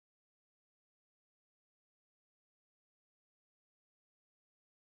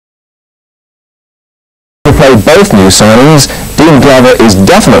both new signings. Dean Glover is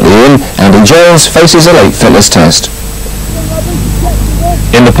definitely in, Andy Jones faces a late fitness test.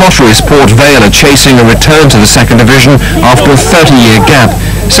 In the Potteries, Port Vale are chasing a return to the second division after a 30-year gap.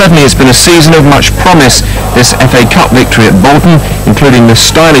 Certainly it's been a season of much promise, this FA Cup victory at Bolton, including the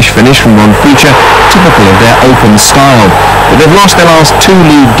stylish finish from Ron Feature, typical of their open style. But they've lost their last 2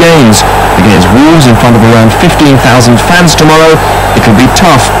 league games. Against Wolves in front of around 15,000 fans tomorrow, it'll be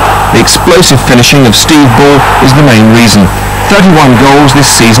tough. The explosive finishing of Steve Ball is the main reason. 31 goals this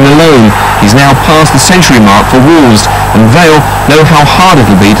season alone. He's now past the century mark for Wolves, and Vale know how hard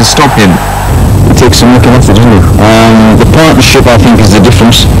it'll be to stop him. It takes some looking after, doesn't it? The partnership, I think, is the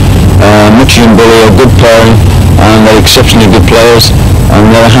difference. Mitchell and Billy are good pairing, and they're exceptionally good players,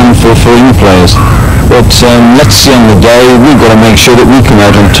 and they're a handful for young players. But let's see on the day, we've got to make sure that we come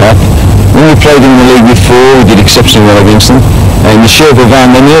out on top. When we played in the league before, we did exceptionally well against them. In the Sherpa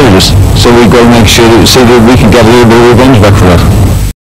van, they nearly us. So we've got to make sure that we can get a little bit of revenge back for that.